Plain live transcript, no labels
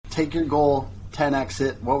take your goal, 10x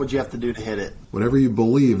it, what would you have to do to hit it? Whatever you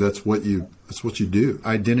believe, that's what you do.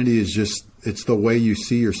 Identity is just, it's the way you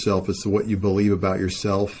see yourself. It's what you believe about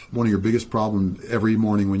yourself. One of your biggest problems every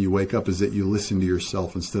morning when you wake up is that you listen to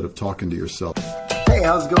yourself instead of talking to yourself. Hey,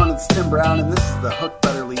 how's it going? It's Tim Brown, and this is the Hook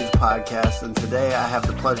Better Leads podcast. And today I have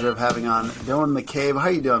the pleasure of having on Dylan McCabe. How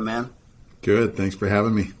you doing, man? Good. Thanks for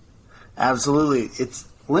having me. Absolutely. It's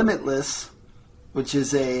Limitless, which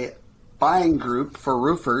is a buying group for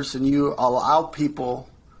roofers, and you allow people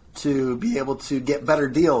to be able to get better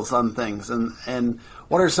deals on things. And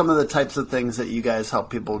what are some of the types of things that you guys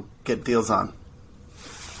help people get deals on?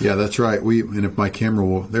 Yeah, that's right. And if my camera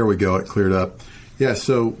will, there we go, it cleared up. Yeah,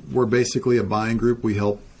 so we're basically a buying group. We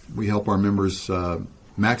help our members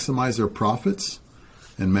maximize their profits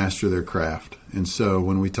and master their craft. And so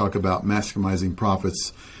when we talk about maximizing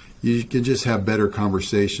profits, you can just have better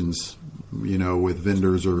conversations, with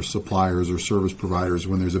vendors or suppliers or service providers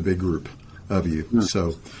when there's a big group of you. Mm.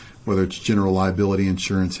 So whether it's general liability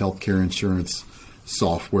insurance, healthcare insurance,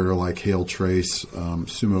 software like HailTrace,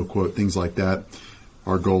 Sumo Quote, things like that,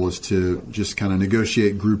 our goal is to just kind of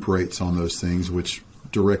negotiate group rates on those things, which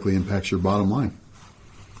directly impacts your bottom line.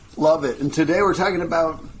 Love it. And today we're talking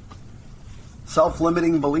about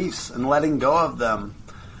self-limiting beliefs and letting go of them.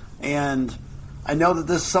 And I know that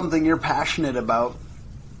this is something you're passionate about,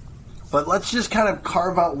 but let's just kind of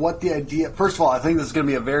carve out what the idea. First of all, I think this is going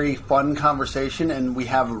to be a very fun conversation, and we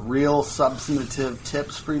have real substantive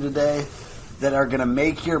tips for you today that are going to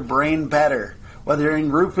make your brain better. Whether you're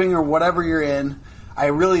in roofing or whatever you're in, I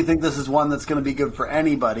really think this is one that's going to be good for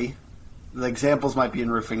anybody. The examples might be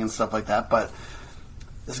in roofing and stuff like that, but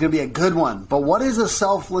this is going to be a good one. But what is a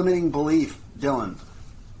self-limiting belief, Dylan?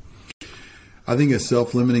 I think a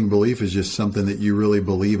self-limiting belief is just something that you really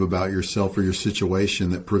believe about yourself or your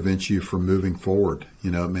situation that prevents you from moving forward.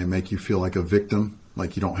 It may make you feel like a victim,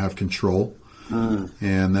 like you don't have control.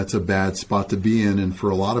 And that's a bad spot to be in. And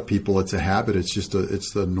for a lot of people, it's a habit. It's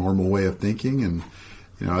the normal way of thinking. And,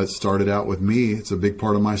 it started out with me. It's a big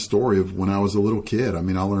part of my story of when I was a little kid. I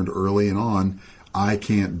mean, I learned early and on, I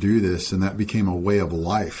can't do this. And that became a way of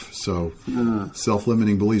life. So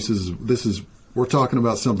self-limiting beliefs we're talking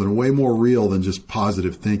about something way more real than just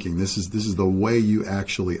positive thinking. This is the way you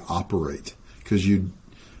actually operate, because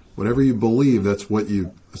whatever you believe, that's what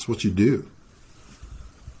you do.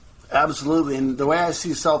 Absolutely. And the way I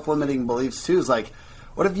see self-limiting beliefs too is like,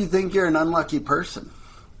 what if you think you're an unlucky person?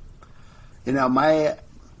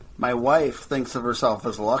 My wife thinks of herself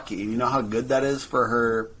as lucky. You know how good that is for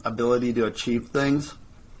her ability to achieve things?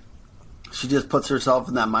 She just puts herself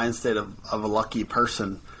in that mind state of a lucky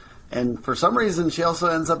person. And for some reason, she also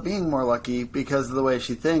ends up being more lucky because of the way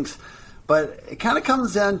she thinks. But it kind of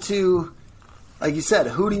comes down to, like you said,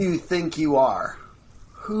 who do you think you are?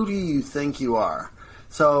 Who do you think you are?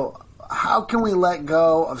 So how can we let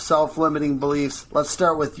go of self-limiting beliefs? Let's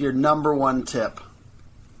start with your number one tip.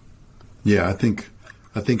 Yeah, I think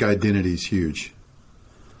identity is huge.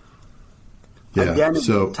 Yeah, identity.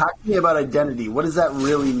 So talk to me about identity. What does that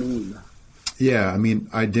really mean? Yeah, I mean,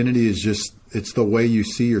 identity is just, it's the way you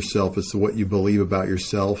see yourself. It's what you believe about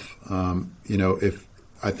yourself. If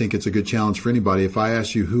I think it's a good challenge for anybody. If I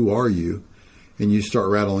ask you, who are you? And you start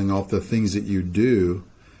rattling off the things that you do,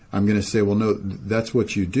 I'm going to say, well, no, that's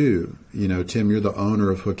what you do. Tim, you're the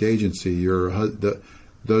owner of Hook Agency.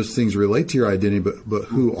 Those things relate to your identity, but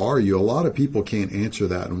who are you? A lot of people can't answer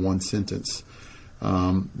that in one sentence.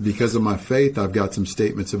 Because of my faith, I've got some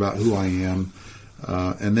statements about who I am.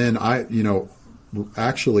 And then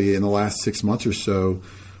actually in the last 6 months or so,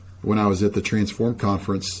 when I was at the Transform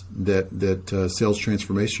conference that Sales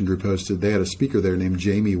Transformation Group hosted, they had a speaker there named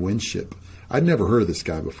Jamie Winship. I'd never heard of this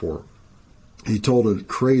guy before. He told a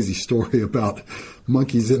crazy story about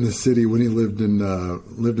monkeys in the city when he lived in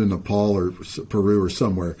Nepal or Peru or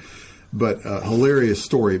somewhere. But hilarious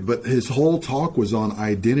story. But his whole talk was on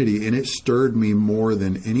identity, and it stirred me more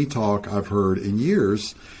than any talk I've heard in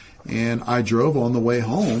years. And I drove on the way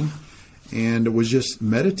home and was just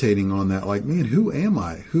meditating on that, like, man, who am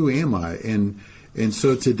I? Who am I? And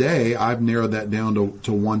so today I've narrowed that down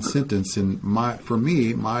to one sentence. And for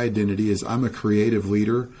me, my identity is I'm a creative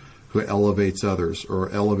leader who elevates others or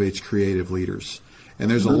elevates creative leaders. And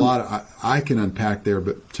there's a lot I can unpack there,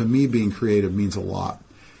 but to me, being creative means a lot.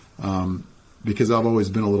 Because I've always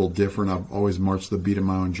been a little different. I've always marched the beat of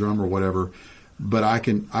my own drum or whatever. But I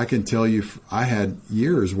can tell you, I had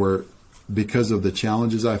years where, because of the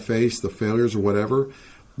challenges I faced, the failures or whatever,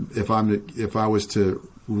 if I was to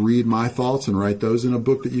read my thoughts and write those in a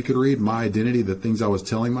book that you could read, my identity, the things I was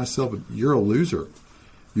telling myself, you're a loser,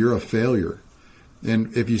 you're a failure.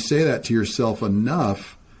 And if you say that to yourself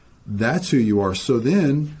enough, that's who you are. So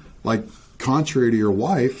then like contrary to your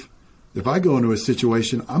wife, if I go into a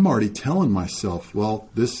situation, I'm already telling myself, well,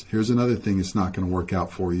 here's another thing that's not going to work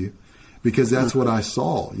out for you, because that's what I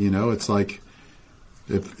saw. It's like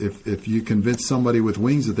if you convince somebody with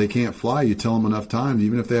wings that they can't fly, you tell them enough times,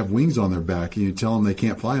 even if they have wings on their back, and you tell them they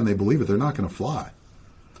can't fly and they believe it, they're not going to fly.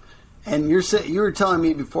 And you were telling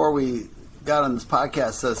me before we got on this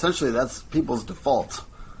podcast that essentially that's people's default.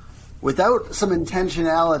 Without some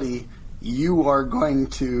intentionality, you are going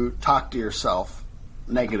to talk to yourself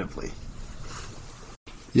negatively.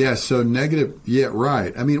 Yeah, so negative. Yeah,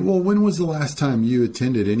 right. I mean, well, when was the last time you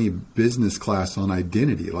attended any business class on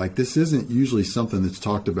identity? Like, this isn't usually something that's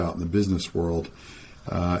talked about in the business world.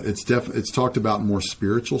 It's talked about in more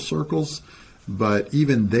spiritual circles, but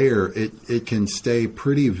even there, it can stay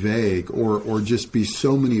pretty vague or just be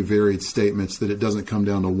so many varied statements that it doesn't come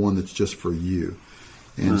down to one that's just for you.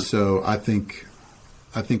 And so I think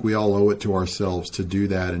we all owe it to ourselves to do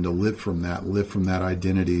that and to live from that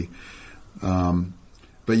identity.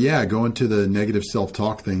 But yeah, going to the negative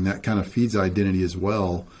self-talk thing, that kind of feeds identity as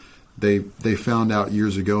well. They found out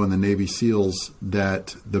years ago in the Navy SEALs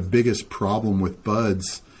that the biggest problem with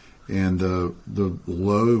BUD/S and the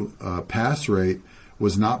low pass rate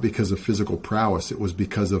was not because of physical prowess. It was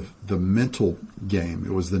because of the mental game.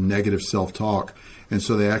 It was the negative self-talk. And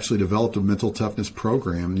so they actually developed a mental toughness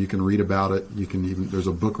program. You can read about it. There's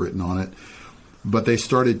a book written on it. But they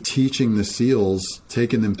started teaching the SEALs,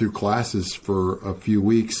 taking them through classes for a few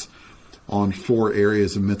weeks on 4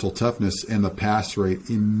 areas of mental toughness, and the pass rate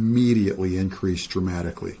immediately increased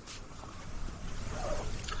dramatically.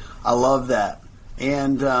 I love that.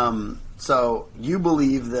 And so you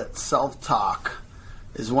believe that self-talk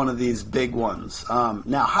is one of these big ones.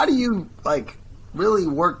 Now, how do you really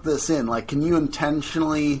work this in? Like, can you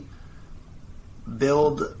intentionally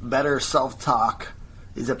build better self-talk?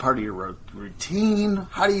 Is it part of your routine?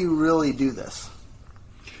 How do you really do this?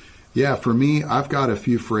 Yeah, for me, I've got a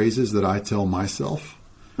few phrases that I tell myself.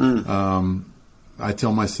 I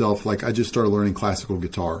tell myself, like, I just started learning classical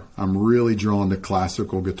guitar. I'm really drawn to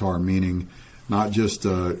classical guitar, meaning not just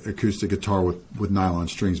acoustic guitar with nylon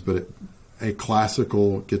strings, but a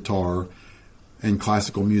classical guitar and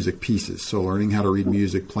classical music pieces. So learning how to read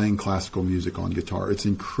music, playing classical music on guitar, it's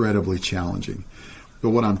incredibly challenging. But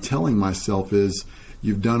what I'm telling myself is,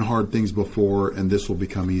 you've done hard things before, and this will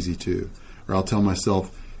become easy too. Or I'll tell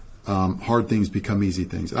myself, hard things become easy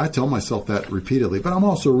things. I tell myself that repeatedly, but I'm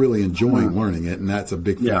also really enjoying learning it, and that's a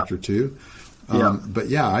big factor too. But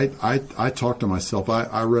yeah, I talk to myself.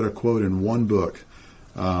 I read a quote in one book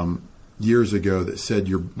years ago that said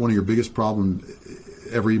one of your biggest problems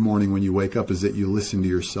every morning when you wake up is that you listen to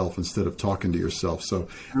yourself instead of talking to yourself. So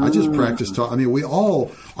I just practice talk. I mean, we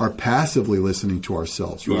all are passively listening to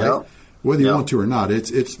ourselves, right? Yep. Whether you want to or not,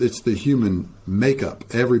 it's the human makeup.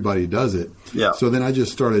 Everybody does it. Yeah. So then I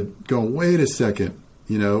just started going, wait a second,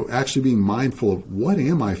 actually being mindful of what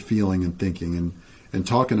am I feeling and thinking, and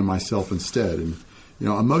talking to myself instead. And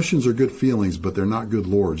emotions are good feelings, but they're not good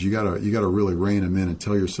lords. You gotta really rein them in and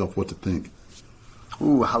tell yourself what to think.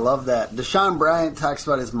 Ooh, I love that. Deshaun Bryant talks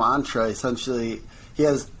about his mantra. Essentially, he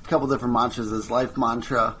has a couple different mantras. His life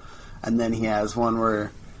mantra, and then he has one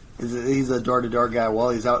where he's a door-to-door guy. Well,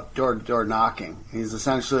 he's out door-to-door knocking. He's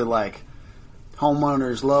essentially like,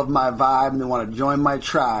 homeowners love my vibe and they want to join my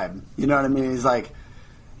tribe. You know what I mean? He's like,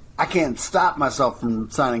 I can't stop myself from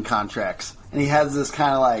signing contracts. And he has this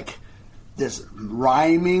kind of like this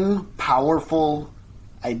rhyming, powerful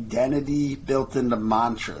identity built into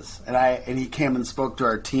mantras. And he came and spoke to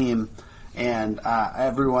our team, and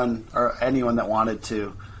everyone or anyone that wanted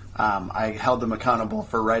to, I held them accountable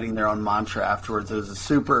for writing their own mantra afterwards. It was a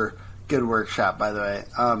super good workshop, by the way.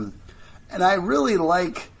 And I really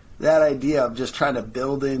like that idea of just trying to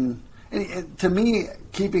build in. And to me,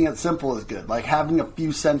 keeping it simple is good. Like having a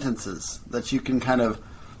few sentences that you can kind of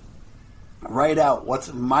write out.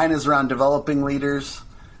 Mine is around developing leaders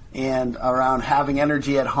and around having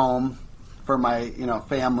energy at home for my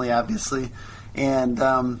family, obviously. And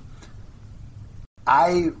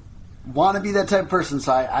I want to be that type of person,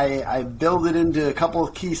 so I build it into a couple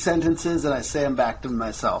of key sentences and I say them back to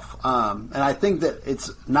myself. And I think that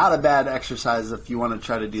it's not a bad exercise if you want to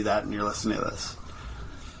try to do that and you're listening to this.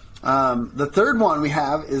 The third one we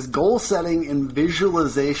have is goal setting and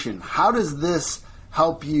visualization. How does this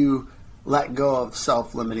help you let go of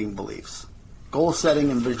self-limiting beliefs? Goal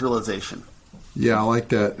setting and visualization. Yeah, I like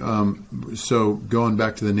that. So going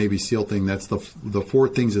back to the Navy SEAL thing, that's the 4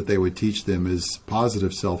 things that they would teach them is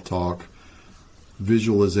positive self-talk,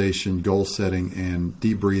 visualization, goal setting, and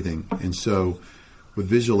deep breathing. And so with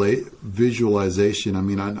visualization, I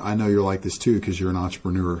mean, I know you're like this too because you're an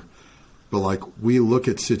entrepreneur. but like we look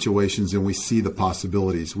at situations and we see the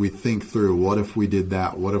possibilities. We think through, what if we did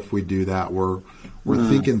that? What if we do that? We're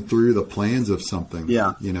thinking through the plans of something.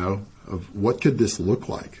 Yeah. You know, of what could this look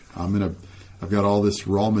like? I've got all this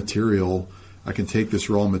raw material. I can take this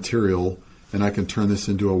raw material and I can turn this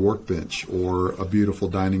into a workbench or a beautiful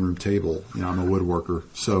dining room table. You know, I'm a woodworker.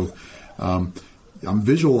 So I'm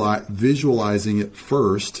visualizing it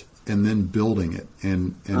first and then building it.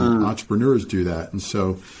 And entrepreneurs do that. And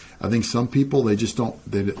so I think some people, they just don't,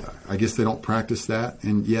 I guess they don't practice that.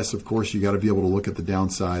 And yes, of course, you got to be able to look at the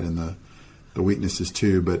downside and the weaknesses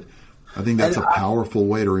too. But I think that's a powerful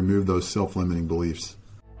way to remove those self-limiting beliefs.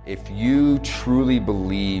 If you truly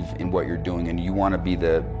believe in what you're doing and you want to be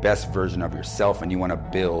the best version of yourself and you want to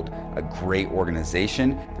build a great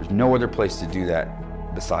organization, there's no other place to do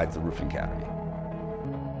that besides the Roofing Academy.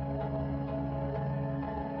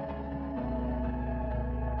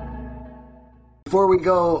 Before we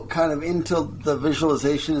go kind of into the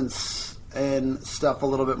visualization and stuff a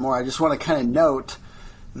little bit more, I just want to kind of note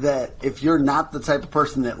that if you're not the type of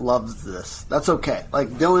person that loves this, that's okay. Like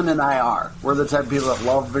Dylan and I are. We're the type of people that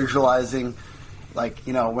love visualizing. Like,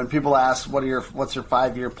 you know, when people ask, what's your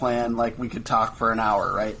 5-year plan? Like, we could talk for an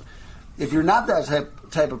hour, right? If you're not that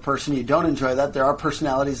type of person, you don't enjoy that. There are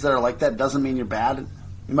personalities that are like that. Doesn't mean you're bad.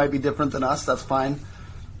 You might be different than us. That's fine.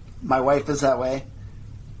 My wife is that way.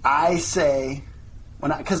 I say,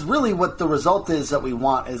 because really what the result is that we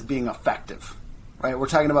want is being effective. Right, we're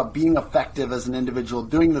talking about being effective as an individual,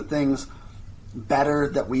 doing the things better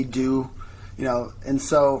that we do, you know. And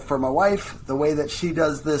so for my wife, the way that she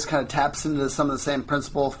does this kind of taps into some of the same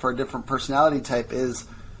principle for a different personality type is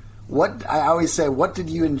what I always say, what did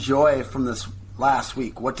you enjoy from this last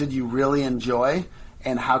week? What did you really enjoy?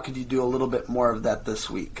 And how could you do a little bit more of that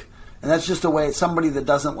this week? And that's just a way, somebody that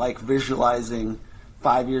doesn't like visualizing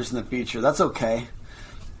 5 years in the future, that's okay.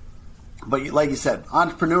 But like you said,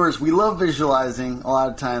 entrepreneurs, we love visualizing a lot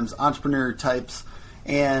of times, entrepreneur types.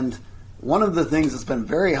 And one of the things that's been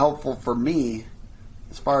very helpful for me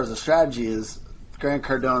as far as a strategy is Grant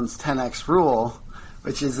Cardone's 10X rule,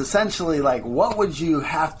 which is essentially like, what would you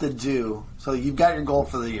have to do? So you've got your goal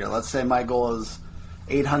for the year. Let's say my goal is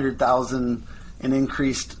 $800,000 in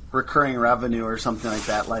increased recurring revenue or something like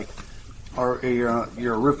that. Like, or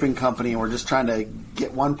you're a roofing company and we're just trying to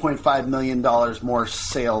get $1.5 million more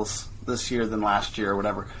sales this year than last year or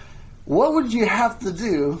whatever. What would you have to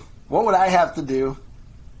do? What would I have to do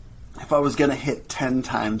if I was going to hit 10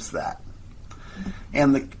 times that?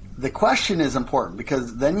 And the question is important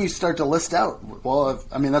because then you start to list out, well,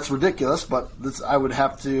 that's ridiculous, but I would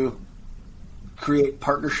have to create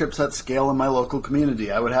partnerships at scale in my local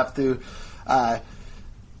community. I would have to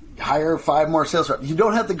hire 5 more sales reps. You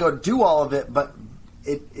don't have to go do all of it, but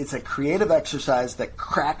it's a creative exercise that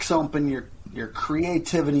cracks open your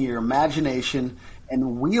creativity, your imagination,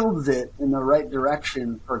 and wields it in the right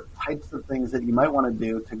direction for types of things that you might want to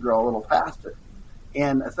do to grow a little faster.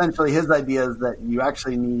 And essentially his idea is that you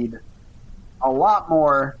actually need a lot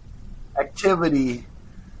more activity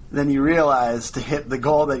than you realize to hit the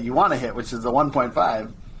goal that you want to hit, which is the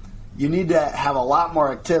 1.5. You need to have a lot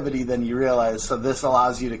more activity than you realize, so this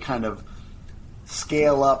allows you to kind of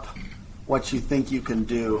scale up what you think you can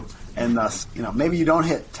do. And thus, you know, maybe you don't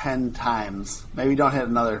hit 10 times, maybe you don't hit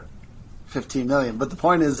another 15 million. But the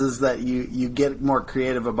point is that you get more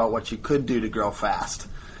creative about what you could do to grow fast.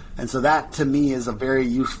 And so that, to me, is a very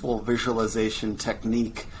useful visualization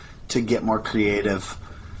technique to get more creative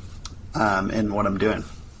in what I'm doing.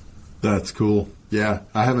 That's cool. Yeah,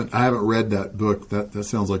 I haven't read that book. That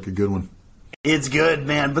sounds like a good one. It's good,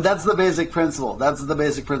 man. But that's the basic principle.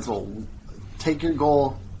 Take your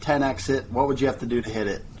goal, 10x it. What would you have to do to hit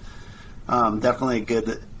it? Definitely a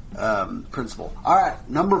good principle. All right,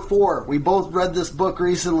 number 4. We both read this book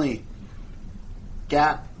recently.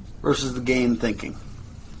 Gap versus the Gain thinking.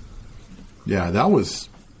 Yeah, that was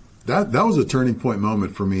a turning point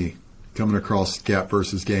moment for me, coming across Gap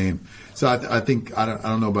versus Gain. So I think I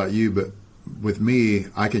don't know about you, but with me,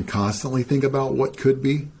 I can constantly think about what could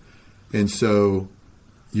be, and so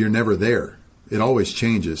you're never there. It always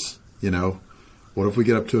changes, you know. What if we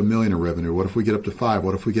get up to $1 million in revenue? What if we get up to 5?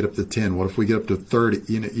 What if we get up to 10? What if we get up to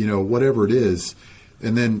 30? You know, whatever it is,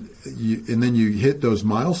 and then you hit those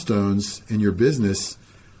milestones in your business,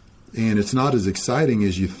 and it's not as exciting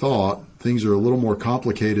as you thought. Things are a little more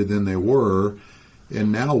complicated than they were,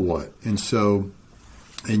 and now what? And so,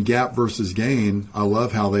 in Gap versus Gain, I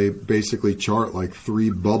love how they basically chart like 3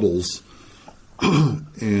 bubbles,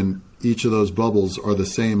 and each of those bubbles are the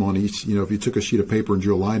same on each. You know, if you took a sheet of paper and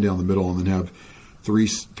drew a line down the middle, and then have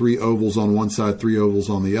three ovals on one side, 3 ovals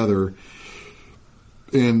on the other,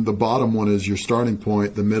 And the bottom one is your starting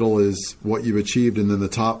point. The middle is what you've achieved. And then the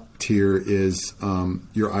top tier is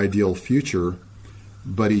your ideal future.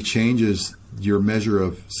 But he changes your measure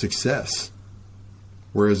of success.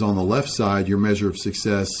 Whereas on the left side, your measure of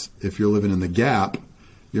success, if you're living in the gap,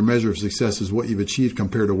 your measure of success is what you've achieved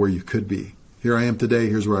compared to where you could be. Here I am today,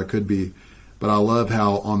 here's where I could be. But I love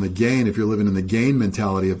how on the gain, if you're living in the gain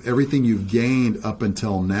mentality of everything you've gained up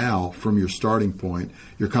until now from your starting point,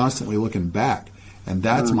 you're constantly looking back. And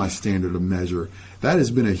that's my standard of measure. That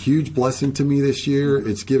has been a huge blessing to me this year.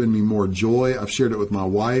 It's given me more joy. I've shared it with my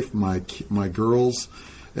wife, my girls.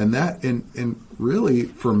 And that, and really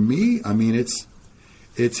for me, I mean,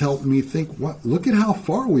 it's helped me think, look at how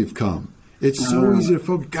far we've come. It's so easy to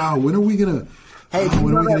focus. God, when are we going to,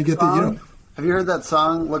 when are we going to get the, Have you heard that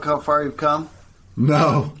song, Look How Far You've Come?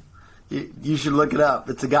 No. You should look it up.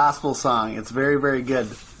 It's a gospel song. It's very, very good.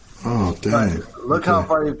 Oh, dang. Look how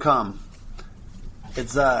far you've come.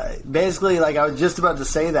 It's basically like, I was just about to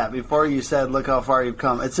say that before you said, look how far you've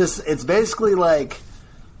come. It's basically like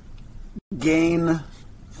gain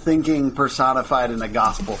thinking personified in a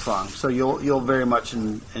gospel song. So you'll very much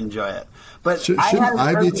enjoy it. But shouldn't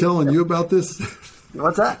I be telling you about this?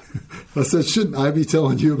 What's that? I said, shouldn't I be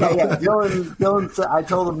telling you about that? Dylan said, I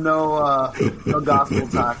told him no gospel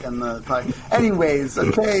talk in the podcast. Anyways,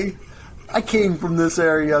 okay, I came from this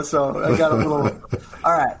area, so I got a little.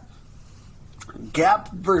 All right,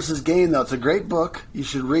 Gap versus Gain, though. It's a great book. You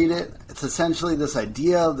should read it. It's essentially this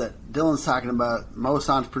idea that Dylan's talking about. Most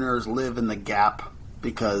entrepreneurs live in the gap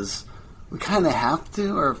because we kind of have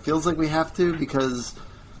to, or it feels like we have to, because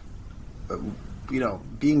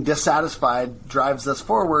being dissatisfied drives us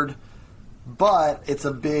forward, but it's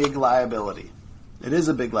a big liability. It is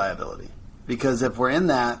a big liability because if we're in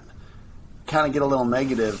that, kind of get a little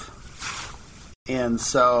negative. And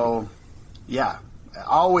so, yeah,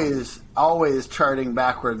 always charting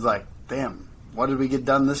backwards like, damn, what did we get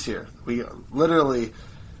done this year? We literally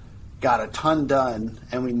got a ton done,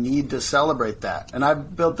 and we need to celebrate that. And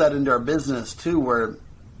I've built that into our business too, where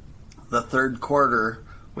the third quarter,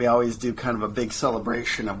 we always do kind of a big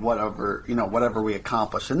celebration of whatever we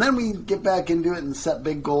accomplish. And then we get back into it and set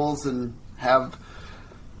big goals and have,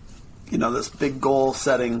 this big goal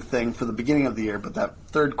setting thing for the beginning of the year. But that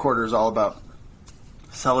third quarter is all about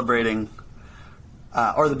celebrating,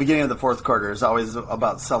 or the beginning of the fourth quarter is always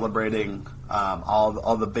about celebrating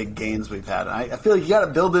all the big gains we've had. And I feel like you got to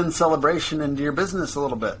build in celebration into your business a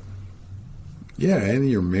little bit. Yeah, and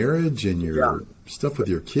your marriage and your stuff with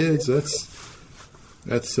your kids,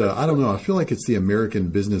 That's I don't know. I feel like it's the American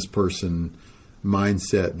business person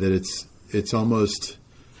mindset that it's almost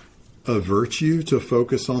a virtue to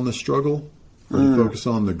focus on the struggle or to focus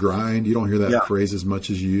on the grind. You don't hear that phrase as much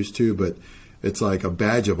as you used to, but it's like a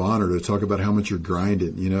badge of honor to talk about how much you're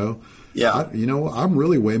grinding, Yeah. I'm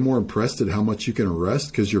really way more impressed at how much you can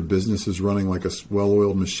rest because your business is running like a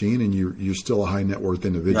well-oiled machine and you're still a high net worth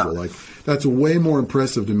individual. Yeah. Like that's way more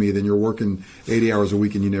impressive to me than you're working 80 hours a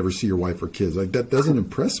week and you never see your wife or kids. Like that doesn't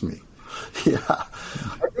impress me. Yeah.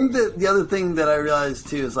 I think that the other thing that I realized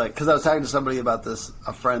too is like, because I was talking to somebody about this,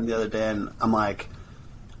 a friend the other day, and I'm like,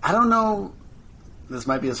 I don't know, this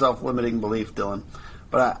might be a self-limiting belief, Dylan,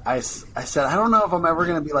 but I said, I don't know if I'm ever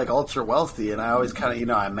going to be like ultra wealthy. And I always kind of,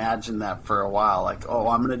 I imagined that for a while, like, oh,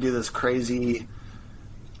 I'm going to do this crazy,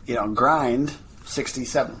 grind,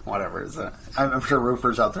 67, whatever. I'm sure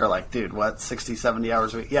roofers out there are like, dude, what, 60, 70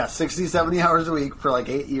 hours a week? Yeah, 60, 70 hours a week for like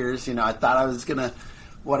 8 years. I thought I was going to,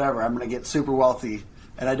 whatever, I'm going to get super wealthy.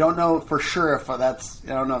 And I don't know for sure if that's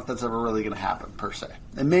ever really going to happen per se.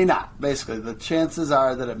 It may not, basically. The chances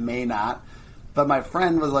are that it may not. But my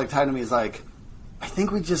friend was like talking to me, he's like, I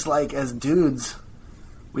think we just like, as dudes,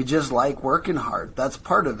 we just like working hard. That's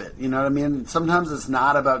part of it. You know what I mean? Sometimes it's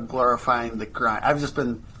not about glorifying the grind. I've just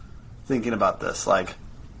been thinking about this. Like,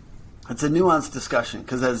 it's a nuanced discussion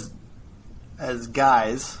because as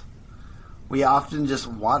guys, we often just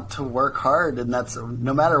want to work hard, and that's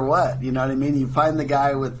no matter what. You know what I mean? You find the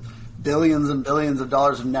guy with billions and billions of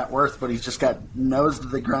dollars of net worth, but he's just got nose to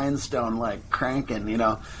the grindstone, like cranking,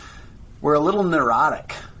 We're a little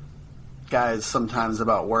neurotic, guys, sometimes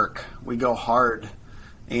about work. We go hard,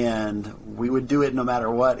 and we would do it no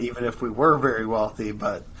matter what, even if we were very wealthy.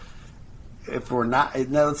 But if we're not,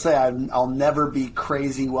 let's say I'll never be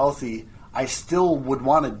crazy wealthy, I still would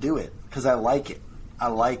want to do it because I like it. I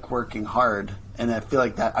like working hard, and I feel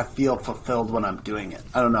like that. I feel fulfilled when I'm doing it.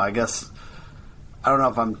 I don't know. I guess I don't know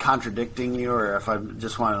if I'm contradicting you or if I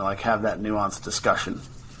just want to like have that nuanced discussion.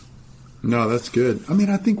 No, that's good. I mean,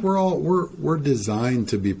 I think we're designed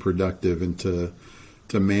to be productive and to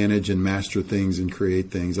manage and master things and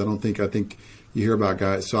create things. I think you hear about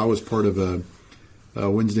guys. So I was part of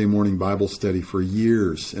Wednesday morning Bible study for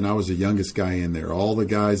years, and I was the youngest guy in there. All the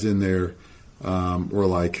guys in there were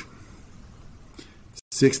like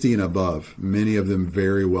 60 and above, many of them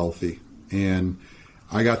very wealthy. And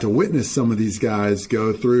I got to witness some of these guys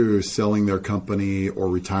go through selling their company or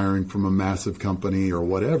retiring from a massive company or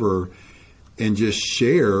whatever, and just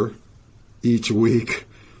share each week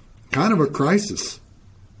kind of a crisis.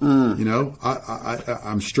 You know,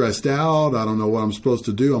 I'm stressed out. I don't know what I'm supposed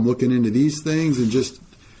to do. I'm looking into these things, and just,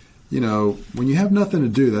 you know, when you have nothing to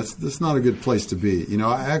do, that's not a good place to be. You know,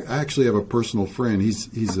 I actually have a personal friend.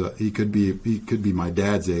 He could be my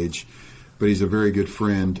dad's age, but he's a very good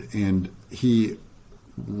friend, and he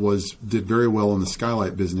did very well in the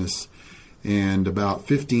skylight business. And about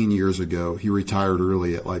 15 years ago, he retired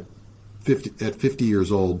early at 50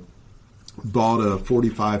 years old. Bought a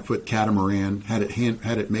 45-foot catamaran, had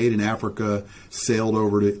it made in Africa, sailed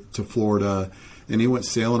over to Florida, and he went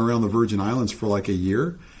sailing around the Virgin Islands for like a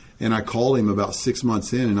year. And I called him about 6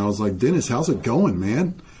 months in, and I was like, Dennis, how's it going,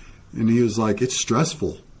 man? And he was like, it's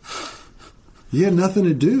stressful. He had nothing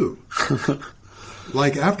to do.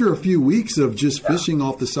 Like, after a few weeks of just fishing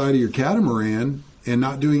off the side of your catamaran and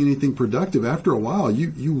not doing anything productive, after a while,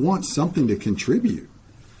 you want something to contribute.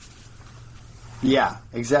 Yeah,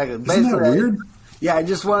 exactly. Isn't that weird? I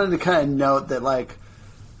just wanted to kind of note that, like,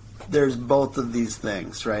 there's both of these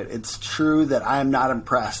things, right? It's true that I'm not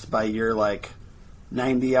impressed by your, like,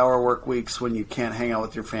 90-hour work weeks when you can't hang out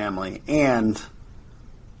with your family. And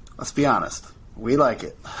let's be honest, we like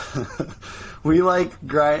it. We like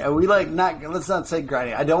grind. We like not. Let's not say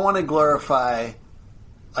grinding. I don't want to glorify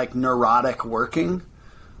like neurotic working,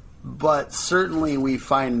 but certainly we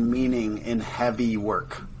find meaning in heavy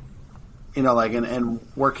work. You know, like and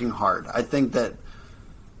working hard. I think that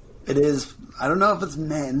it is. I don't know if it's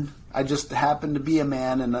men. I just happen to be a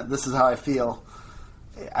man, and this is how I feel.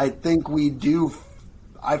 I think we do.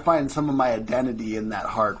 I find some of my identity in that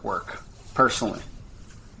hard work, personally.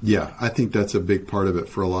 Yeah, I think that's a big part of it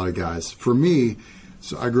for a lot of guys. For me,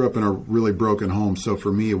 so I grew up in a really broken home. So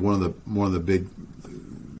for me, one of the big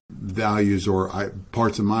values or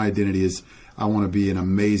parts of my identity is I want to be an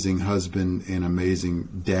amazing husband and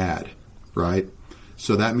amazing dad, right?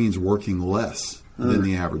 So that means working less than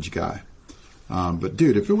the average guy. But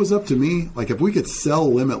dude, if it was up to me, like if we could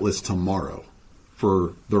sell Limitless tomorrow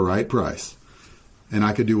for the right price and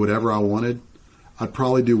I could do whatever I wanted, I'd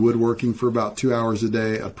probably do woodworking for about 2 hours a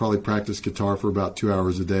day. I'd probably practice guitar for about 2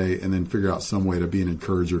 hours a day and then figure out some way to be an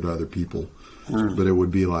encourager to other people. But it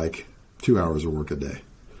would be like 2 hours of work a day.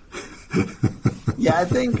 Yeah, I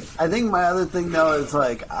think my other thing though is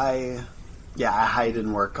like I hide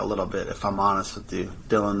in work a little bit, if I'm honest with you,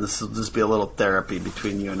 Dylan. This will just be a little therapy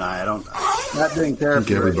between you and I. Not doing therapy. I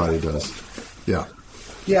think everybody does. Yeah.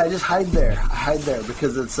 Yeah, I just hide there. I hide there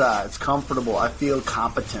because it's comfortable. I feel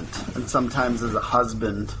competent, and sometimes as a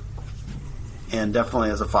husband, and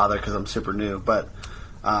definitely as a father because I'm super new. But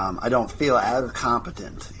I don't feel as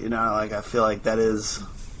competent. You know, like I feel like it's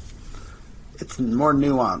more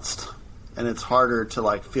nuanced, and it's harder to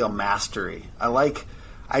like feel mastery.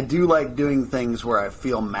 I do like doing things where I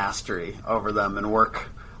feel mastery over them, and work.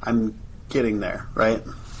 I'm getting there, right?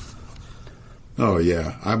 Oh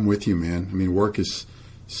yeah, I'm with you, man. I mean, work is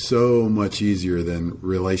so much easier than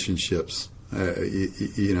relationships,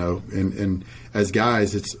 you know, and as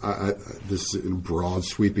guys, it's this is a broad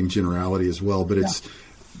sweeping generality as well, but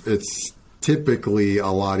it's typically a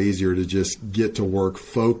lot easier to just get to work,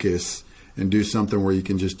 focus, and do something where you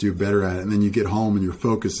can just do better at it. And then you get home and your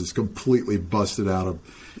focus is completely busted out of,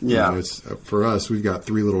 you know, it's for us, we've got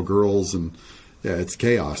 3 little girls and yeah, it's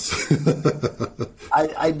chaos.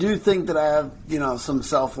 I do think that I have, you know, some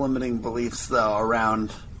self-limiting beliefs though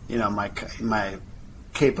around, you know, my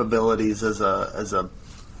capabilities as a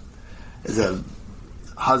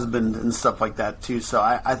husband and stuff like that too. So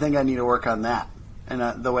I think I need to work on that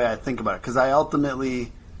and the way I think about it, because I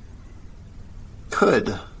ultimately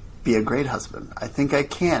could be a great husband. I think I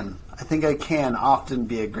can often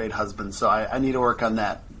be a great husband. So I need to work on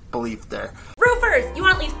that belief there. Roofers, you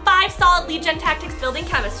want at least 5 solid lead gen tactics building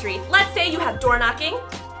chemistry. Let's say you have door knocking,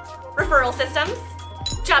 referral systems,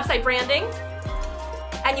 job site branding,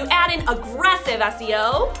 and you add in aggressive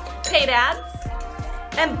SEO, paid ads,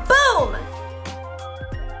 and boom!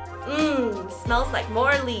 Smells like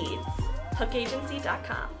more leads.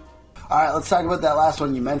 Hookagency.com. All right, let's talk about that last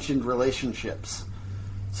one. You mentioned relationships.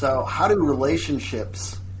 So how do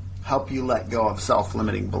relationships help you let go of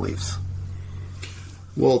self-limiting beliefs?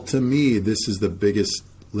 Well, to me, this is the biggest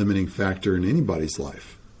limiting factor in anybody's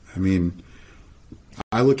life. I mean,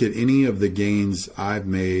 I look at any of the gains I've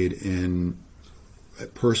made in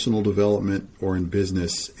personal development or in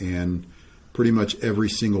business, and pretty much every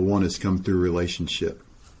single one has come through relationship.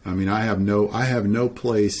 I mean, I have no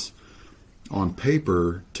place on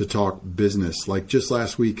paper to talk business. Like just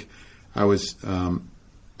last week, I was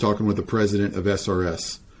talking with the president of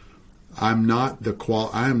SRS. I am not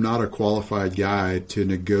a qualified guy to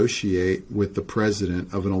negotiate with the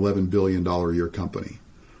president of an $11 billion a year company.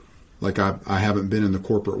 Like I haven't been in the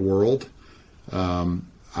corporate world,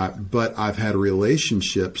 but I've had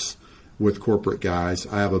relationships with corporate guys.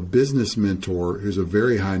 I have a business mentor who's a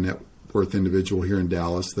very high net worth individual here in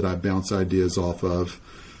Dallas that I bounce ideas off of.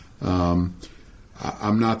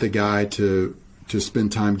 I'm not the guy to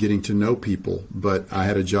spend time getting to know people, but I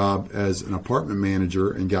had a job as an apartment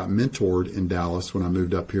manager and got mentored in Dallas when I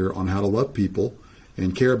moved up here on how to love people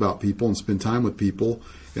and care about people and spend time with people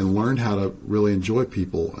and learned how to really enjoy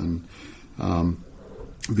people. And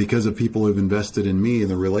because of people who've invested in me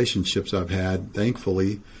and the relationships I've had,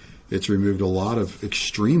 thankfully, it's removed a lot of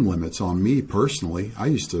extreme limits on me personally. I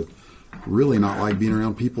used to really not like being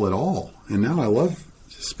around people at all, and now I love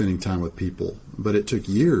spending time with people, but it took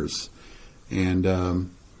years. And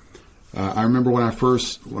I remember when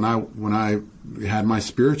I had my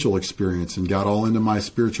spiritual experience and got all into my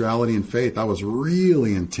spirituality and faith, I was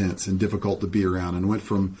really intense and difficult to be around, and went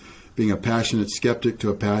from being a passionate skeptic to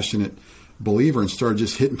a passionate believer and started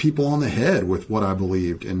just hitting people on the head with what I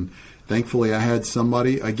believed. And thankfully I had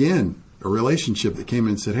somebody, again, a relationship that came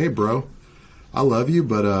in and said, "Hey bro, I love you,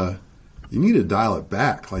 but you need to dial it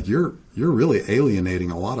back. Like you're really alienating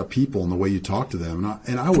a lot of people in the way you talk to them."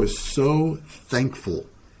 And I was so thankful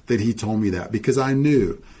that he told me that, because I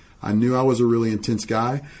knew I was a really intense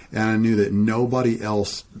guy, and I knew that nobody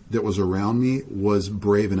else that was around me was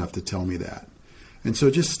brave enough to tell me that. And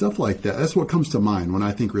so just stuff like that, that's what comes to mind when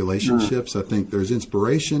I think relationships. I think there's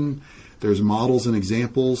inspiration, there's models and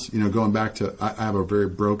examples. Going back to, I have a very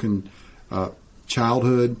broken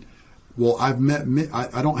childhood. Well, I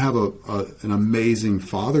don't have an amazing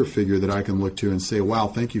father figure that I can look to and say, wow,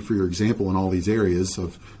 thank you for your example in all these areas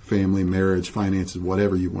of family, marriage, finances,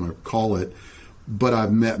 whatever you want to call it. But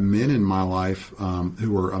I've met men in my life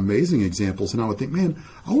who are amazing examples. And I would think, man,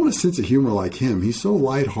 I want a sense of humor like him. He's so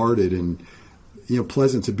lighthearted and,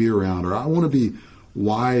 pleasant to be around. Or I want to be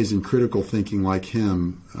wise and critical thinking like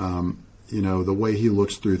him, the way he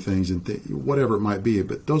looks through things and whatever it might be.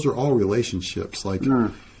 But those are all relationships. Like,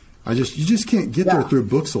 you just can't get there through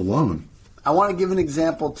books alone. I want to give an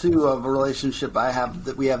example too of a relationship I have.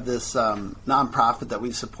 That we have this nonprofit that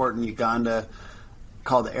we support in Uganda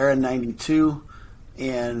called Era 92,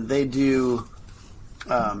 and they do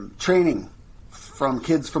training from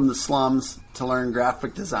kids from the slums to learn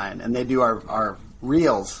graphic design, and they do our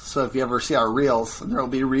reels. So if you ever see our reels, and there will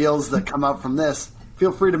be reels that come out from this.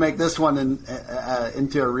 Feel free to make this one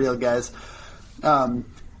into a reel, guys.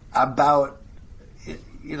 About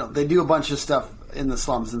they do a bunch of stuff in the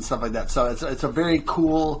slums and stuff like that. So it's a very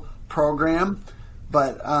cool program.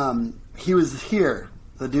 But he was here,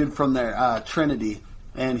 the dude from there, Trinity,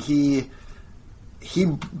 and he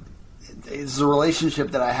is a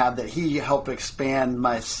relationship that I have that he helped expand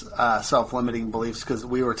my self-limiting beliefs, because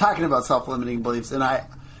we were talking about self-limiting beliefs, and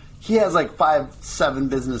he has like 5-7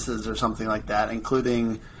 businesses or something like that,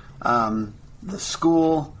 including the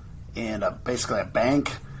school and basically a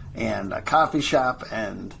bank and a coffee shop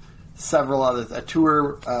and several other a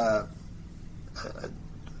tour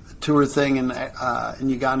thing in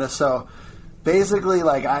Uganda. So basically,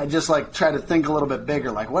 like, I just like try to think a little bit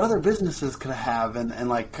bigger, like what other businesses could I have, and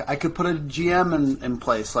like I could put a GM in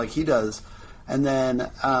place like he does. And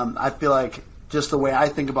then I feel like just the way I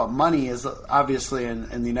think about money is obviously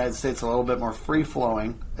in the United States a little bit more free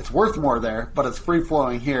flowing. It's worth more there, but it's free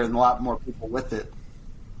flowing here and a lot more people with it.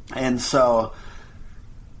 And so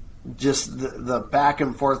just the back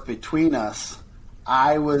and forth between us,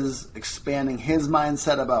 I was expanding his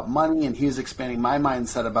mindset about money, and he was expanding my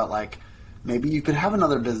mindset about, like, maybe you could have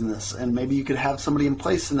another business, and maybe you could have somebody in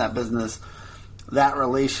place in that business. That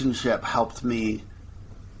relationship helped me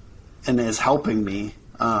and is helping me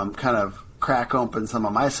kind of crack open some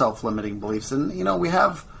of my self-limiting beliefs. And, we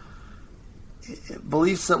have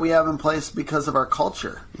beliefs that we have in place because of our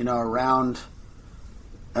culture, around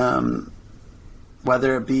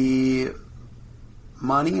whether it be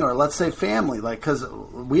money or, let's say, family, like, because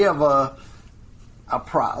we have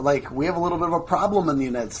we have a little bit of a problem in the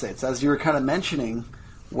United States, as you were kind of mentioning,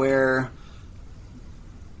 where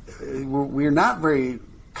we're not very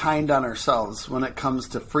kind on ourselves when it comes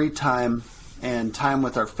to free time and time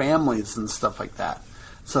with our families and stuff like that.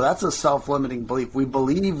 So that's a self-limiting belief. We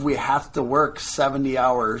believe we have to work 70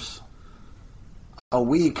 hours a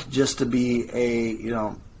week just to be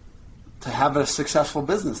a, to have a successful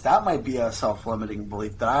business. That might be a self-limiting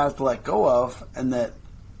belief that I have to let go of, and that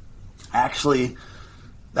actually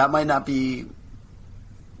that might not be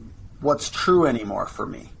what's true anymore for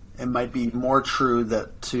me. It might be more true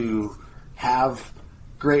that to have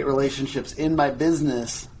great relationships in my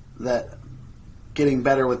business, that getting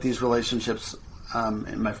better with these relationships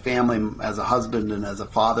in my family as a husband and as a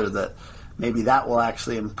father, that maybe that will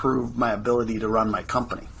actually improve my ability to run my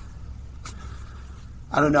company.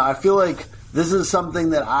 I don't know. I feel like this is something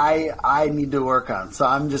that I need to work on. So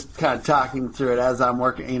I'm just kind of talking through it as I'm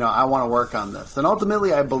working. I want to work on this. And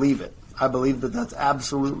ultimately, I believe it. I believe that that's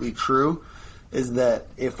absolutely true, is that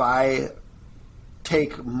if I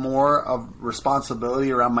take more of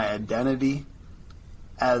responsibility around my identity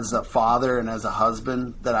as a father and as a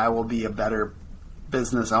husband, that I will be a better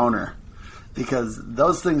business owner. Because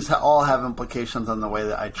those things all have implications on the way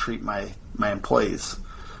that I treat my employees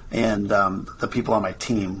and the people on my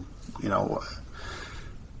team,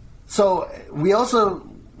 So we also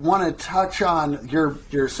want to touch on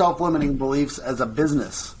your self-limiting beliefs as a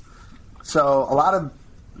business. So a lot of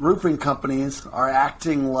roofing companies are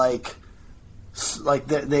acting like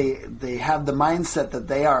they have the mindset that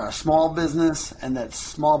they are a small business and that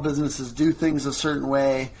small businesses do things a certain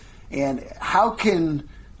way. And how can,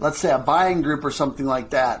 let's say, a buying group or something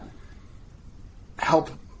like that help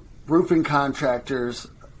roofing contractors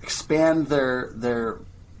expand their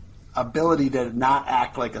ability to not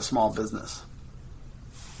act like a small business?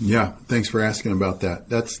 Yeah, thanks for asking about that.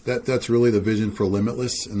 That's really the vision for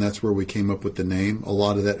Limitless, and that's where we came up with the name. A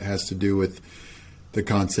lot of that has to do with the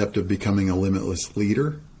concept of becoming a limitless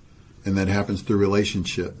leader, and that happens through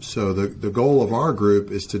relationships. So the goal of our group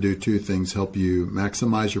is to do two things: help you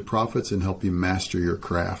maximize your profits and help you master your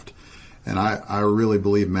craft. And I really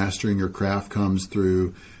believe mastering your craft comes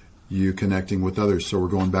through you connecting with others. So we're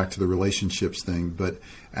going back to the relationships thing, but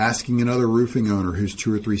asking another roofing owner who's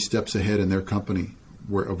 2 or 3 steps ahead in their company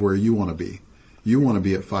of where you want to be. You want to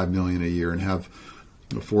be at $5 million a year and have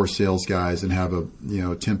 4 sales guys and have a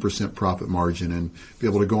 10% profit margin and be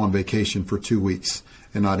able to go on vacation for 2 weeks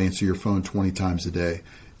and not answer your phone 20 times a day.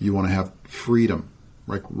 You want to have freedom,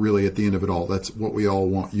 right? Really, at the end of it all, that's what we all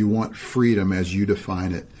want. You want freedom as you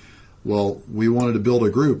define it. Well, we wanted to build a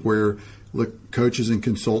group where, look, coaches and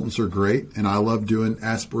consultants are great, and I love doing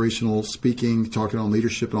aspirational speaking, talking on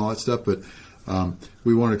leadership and all that stuff, but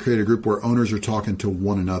we wanted to create a group where owners are talking to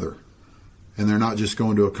one another. And they're not just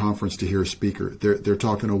going to a conference to hear a speaker. They're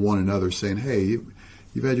talking to one another, saying, hey,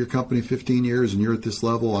 you've had your company 15 years and you're at this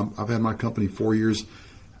level. I've had my company 4 years.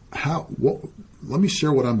 Let me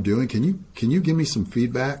share what I'm doing. Can you give me some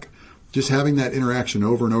feedback? Just having that interaction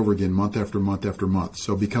over and over again, month after month after month.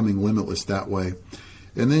 So becoming limitless that way.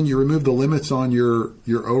 And then you remove the limits on your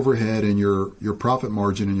overhead and your profit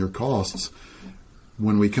margin and your costs.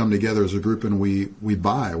 When we come together as a group and we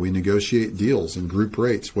negotiate deals and group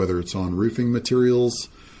rates, whether it's on roofing materials,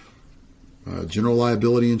 general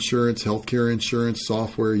liability insurance, healthcare insurance,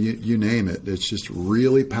 software, you name it. It's just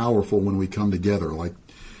really powerful when we come together. Like,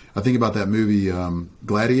 I think about that movie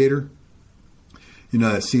Gladiator.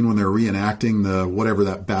 That scene when they're reenacting whatever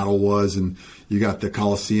that battle was, and you got the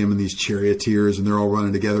Colosseum and these charioteers, and they're all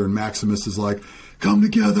running together, and Maximus is like, come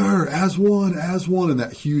together as one, and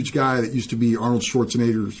that huge guy that used to be Arnold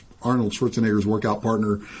Schwarzenegger's workout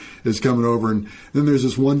partner is coming over, and then there's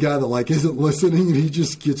this one guy that isn't listening, and he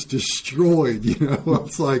just gets destroyed.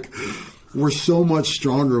 It's like we're so much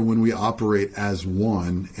stronger when we operate as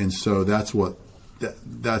one, and so that's one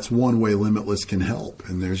way Limitless can help.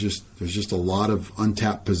 And there's just a lot of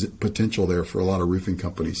untapped potential there for a lot of roofing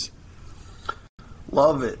companies.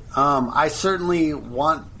 Love it. I certainly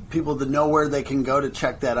want people to know where they can go to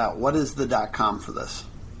check that out. What is the .com for this?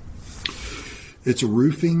 It's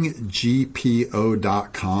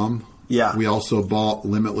roofinggpo.com. Yeah. We also bought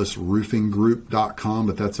limitlessroofinggroup.com,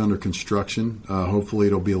 but that's under construction. Hopefully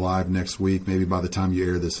it'll be live next week. Maybe by the time you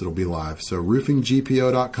air this, it'll be live. So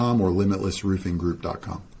roofinggpo.com or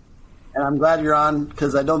limitlessroofinggroup.com. And I'm glad you're on,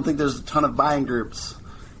 because I don't think there's a ton of buying groups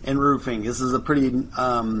in roofing. This is a pretty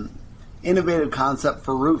innovative concept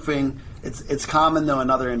for roofing. It's common, though,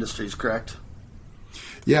 in other industries, correct?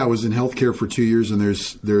 Yeah, I was in healthcare for 2 years, and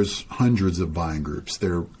there's hundreds of buying groups.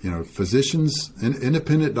 They're, physicians and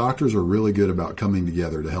independent doctors are really good about coming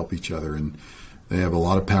together to help each other, and they have a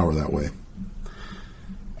lot of power that way.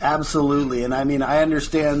 Absolutely. And I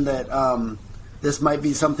understand that this might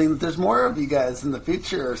be something that there's more of you guys in the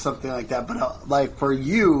future or something like that. But for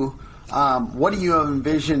you, what do you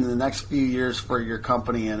envision in the next few years for your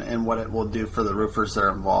company and what it will do for the roofers that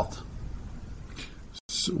are involved?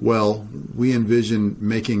 Well, we envision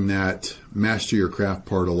making that master your craft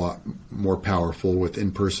part a lot more powerful with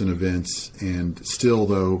in-person events, and still,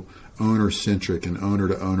 though, owner-centric and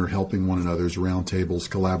owner-to-owner, helping one another's roundtables,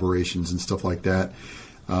 collaborations, and stuff like that.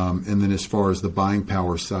 And then as far as the buying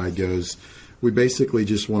power side goes, we basically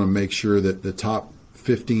just want to make sure that the top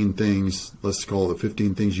 15 things, let's call it the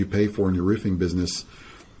 15 things you pay for in your roofing business,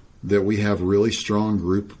 that we have really strong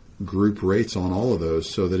group rates on all of those,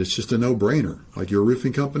 so that it's just a no-brainer. Like, you're a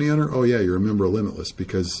roofing company owner, oh yeah, you're a member of Limitless,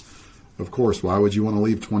 because of course, why would you want to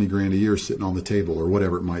leave $20,000 a year sitting on the table or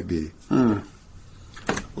whatever it might be?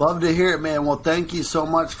 Love to hear it, man. Well, thank you so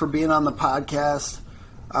much for being on the podcast.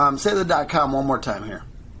 Say the .com one more time here.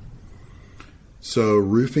 So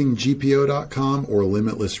roofinggpo.com or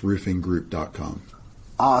limitlessroofinggroup.com.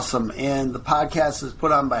 Awesome. And the podcast is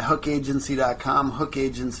put on by hookagency.com, Hook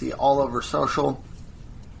Agency all over social.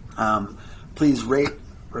 Please rate,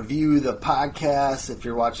 review the podcast. If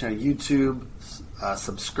you're watching on YouTube,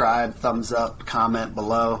 subscribe, thumbs up, comment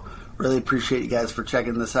below. Really appreciate you guys for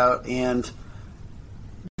checking this out. And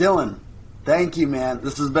Dylan, thank you, man.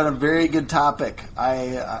 This has been a very good topic.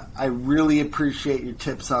 I really appreciate your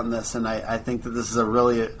tips on this, and I think that this is a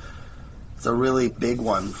really big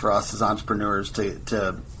one for us as entrepreneurs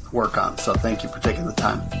to work on. So thank you for taking the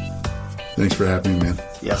time. Thanks for having me, man.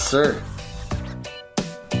 Yes, sir.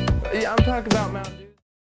 Yeah, I'm talking about Mountain Dew.